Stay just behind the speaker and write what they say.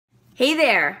Hey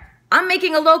there, I'm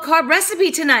making a low-carb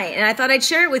recipe tonight and I thought I'd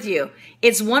share it with you.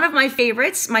 It's one of my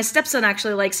favorites. My stepson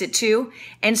actually likes it too.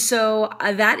 And so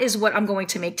that is what I'm going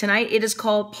to make tonight. It is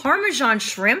called Parmesan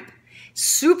shrimp.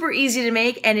 Super easy to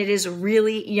make and it is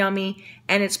really yummy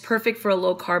and it's perfect for a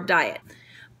low-carb diet.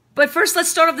 But first, let's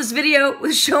start off this video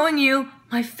with showing you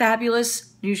my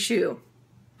fabulous new shoe.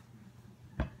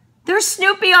 There's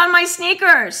Snoopy on my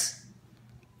sneakers.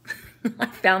 I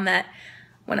found that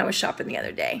when I was shopping the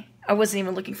other day. I wasn't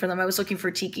even looking for them. I was looking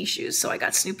for Tiki shoes, so I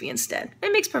got Snoopy instead.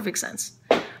 It makes perfect sense.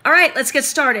 All right, let's get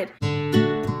started. Another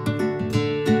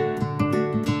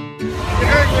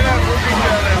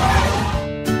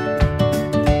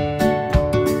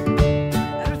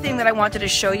thing that I wanted to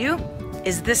show you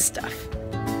is this stuff.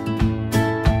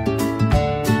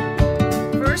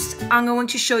 First, I'm going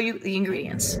to show you the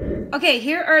ingredients. Okay,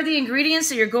 here are the ingredients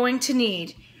that you're going to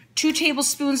need. 2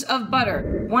 tablespoons of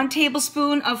butter, 1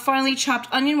 tablespoon of finely chopped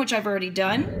onion, which I've already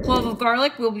done, clove of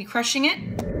garlic, we'll be crushing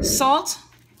it, salt.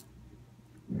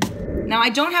 Now I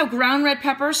don't have ground red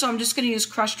pepper, so I'm just gonna use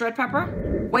crushed red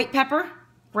pepper, white pepper,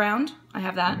 ground, I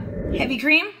have that, heavy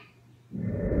cream,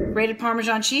 grated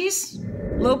Parmesan cheese,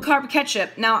 low carb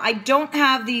ketchup. Now I don't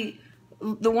have the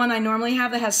one I normally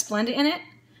have that has Splenda in it.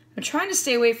 I'm trying to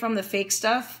stay away from the fake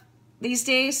stuff these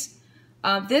days.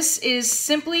 This is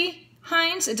simply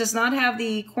Heinz. It does not have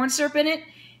the corn syrup in it,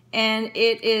 and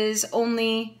it is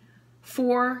only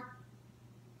 4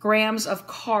 grams of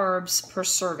carbs per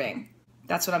serving.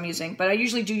 That's what I'm using, but I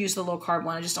usually do use the low carb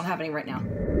one. I just don't have any right now.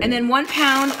 And then 1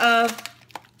 pound of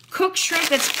cooked shrimp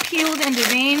that's peeled and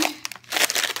deveined,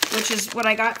 which is what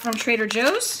I got from Trader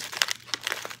Joe's,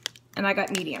 and I got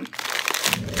medium.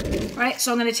 All right,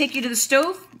 so I'm gonna take you to the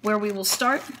stove where we will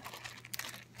start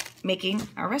making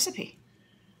our recipe.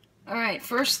 All right,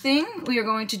 first thing we are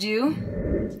going to do,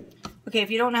 okay,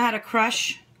 if you don't know how to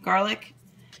crush garlic,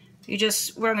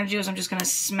 what I'm gonna do is I'm just gonna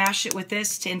smash it with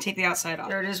this and take the outside off.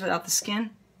 There it is without the skin.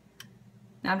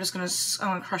 Now I'm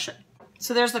gonna crush it.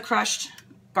 So there's the crushed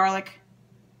garlic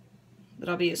that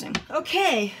I'll be using.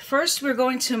 Okay, first we're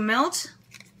going to melt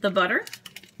the butter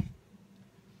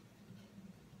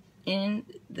in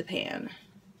the pan.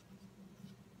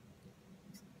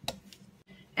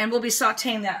 And we'll be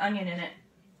sauteing that onion in it.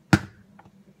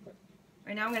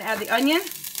 Right now I'm going to add the onion,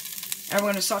 and we're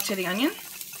going to saute the onion.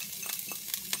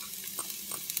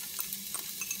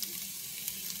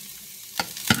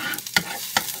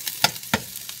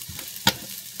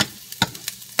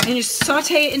 And you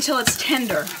saute it until it's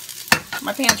tender.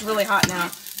 My pan's really hot now,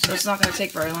 so it's not going to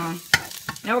take very long.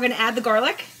 Now we're going to add the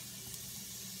garlic.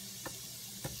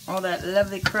 All that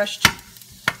lovely crushed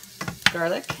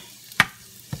garlic.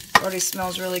 Already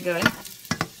smells really good.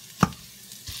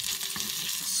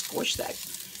 Squish that.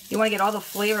 You want to get all the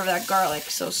flavor of that garlic,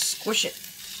 so squish it.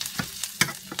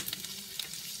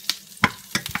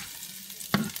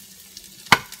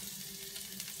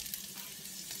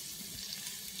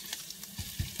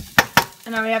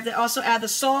 And now we have to also add the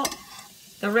salt,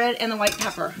 the red and the white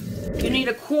pepper. You need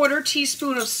a 1/4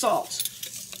 teaspoon of salt.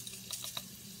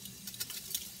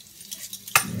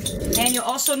 And you'll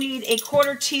also need a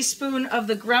 1/4 teaspoon of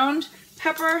the ground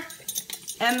pepper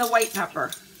and the white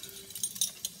pepper.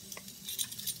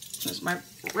 Here's my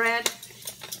red,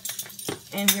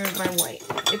 and here's my white.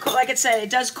 Like I said, it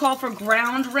does call for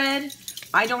ground red.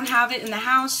 I don't have it in the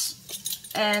house,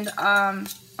 and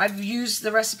I've used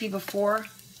the recipe before.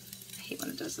 I hate when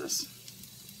it does this.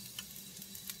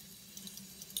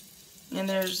 And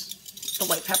there's the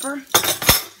white pepper.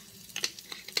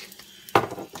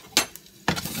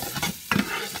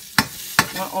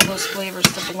 I want all those flavors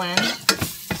to blend.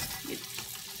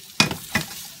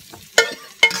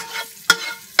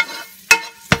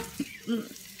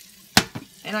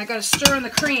 And I got to stir in the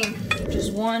cream, which is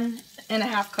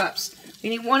 1½ cups. You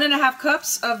need 1½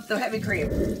 cups of the heavy cream.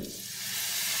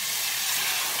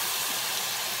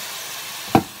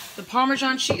 The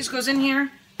Parmesan cheese goes in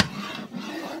here,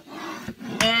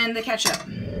 and the ketchup.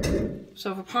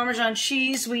 So for Parmesan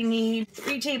cheese, we need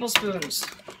 3 tablespoons.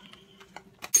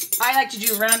 I like to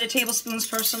do rounded tablespoons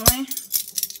personally.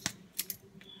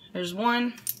 There's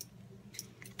 1,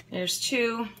 there's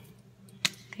 2,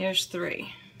 here's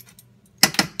 3.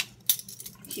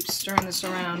 Keep stirring this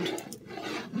around.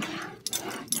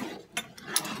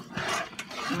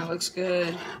 That looks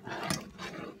good.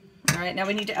 All right, now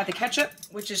we need to add the ketchup,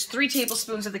 which is 3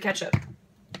 tablespoons of the ketchup.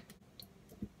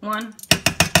 1,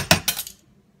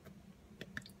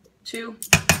 2,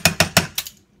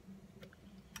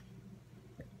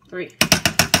 3.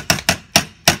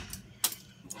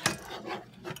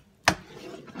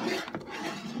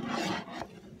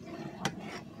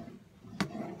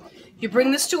 You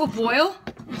bring this to a boil,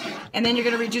 And then you're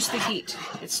gonna reduce the heat.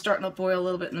 It's starting to boil a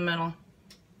little bit in the middle.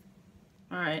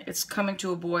 All right, it's coming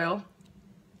to a boil.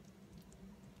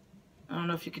 I don't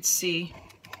know if you could see.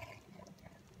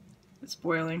 It's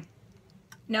boiling.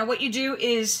 Now what you do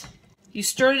is you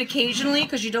stir it occasionally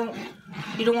because you don't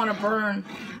want to burn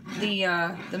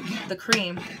the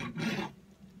cream.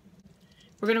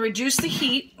 We're going to reduce the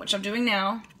heat, which I'm doing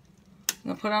now. I'm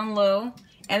going to put it on low.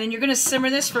 And then you're going to simmer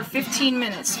this for 15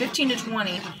 minutes, 15 to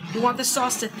 20. You want the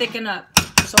sauce to thicken up.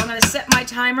 So I'm going to set my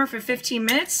timer for 15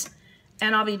 minutes,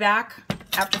 and I'll be back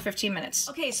after 15 minutes.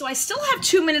 Okay, so I still have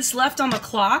 2 minutes left on the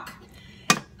clock.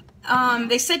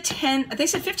 They said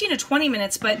 15 to 20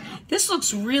 minutes, but this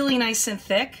looks really nice and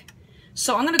thick.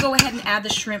 So I'm going to go ahead and add the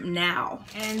shrimp now.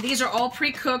 And these are all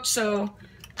pre-cooked, so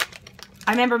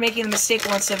I remember making the mistake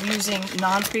once of using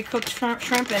non-pre-cooked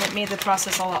shrimp, and it made the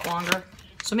process a lot longer.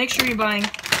 So make sure you're buying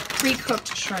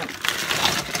pre-cooked shrimp.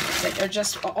 They're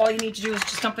just, all you need to do is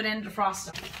just dump it in, defrost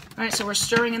them. All right, so we're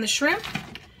stirring in the shrimp,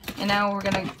 and now we're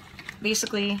going to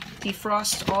basically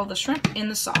defrost all the shrimp in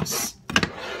the sauce.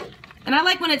 And I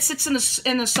like when it sits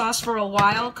in the sauce for a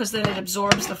while because then it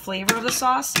absorbs the flavor of the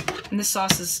sauce. And this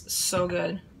sauce is so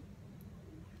good.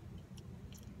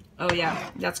 Oh yeah,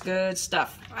 that's good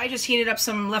stuff. I just heated up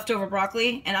some leftover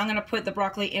broccoli, and I'm going to put the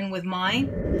broccoli in with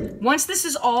mine. Once this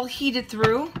is all heated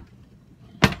through,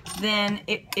 then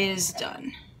it is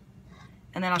done.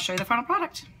 And then I'll show you the final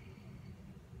product.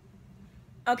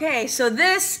 Okay, so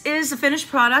this is the finished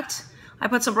product. I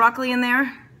put some broccoli in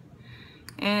there.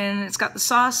 And it's got the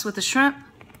sauce with the shrimp.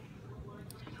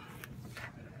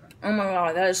 Oh my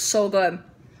god, that is so good.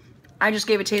 I just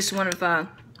gave a taste to one of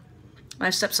my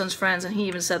stepson's friends, and he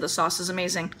even said the sauce is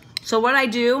amazing. So what I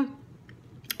do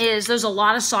is there's a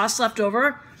lot of sauce left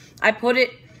over. I put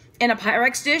it in a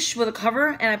Pyrex dish with a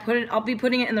cover, and I'll be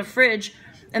putting it in the fridge,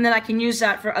 and then I can use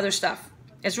that for other stuff.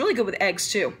 It's really good with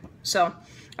eggs too. So,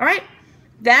 all right,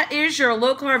 that is your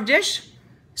low-carb dish.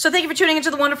 So thank you for tuning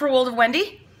into the wonderful world of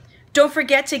Wendy. Don't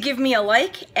forget to give me a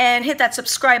like and hit that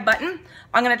subscribe button.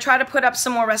 I'm going to try to put up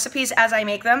some more recipes as I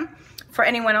make them for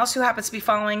anyone else who happens to be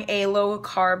following a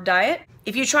low-carb diet.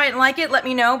 If you try it and like it, let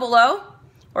me know below.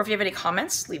 Or if you have any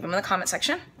comments, leave them in the comment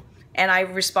section. And I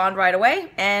respond right away.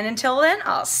 And until then,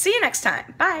 I'll see you next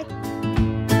time. Bye.